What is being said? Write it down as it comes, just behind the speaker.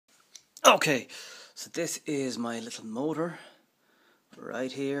Okay, so this is my little motor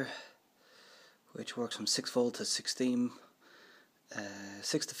right here, which works from 6 volt to 16,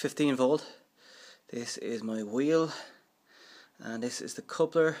 6 to 15 volt. This is my wheel, and this is the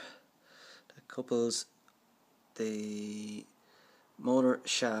coupler that couples the motor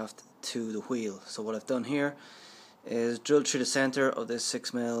shaft to the wheel. So what I've done here is drilled through the center of this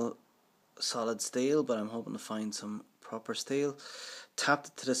 6mm solid steel, but I'm hoping to find some proper steel. Tapped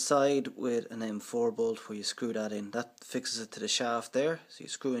it to the side with an M4 bolt where you screw that in. That fixes it to the shaft there. So you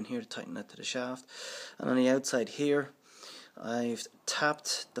screw in here to tighten that to the shaft. And on the outside here, I've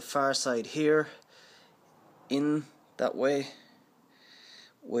tapped the far side here in that way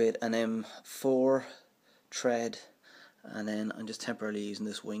with an M4 thread, and then I'm just temporarily using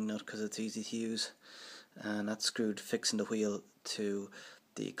this wing nut because it's easy to use, and that's screwed fixing the wheel to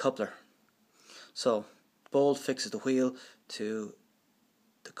the coupler. So bolt fixes the wheel to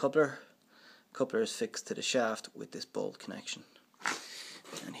the coupler is fixed to the shaft with this bolt connection,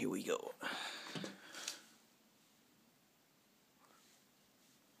 and here we go.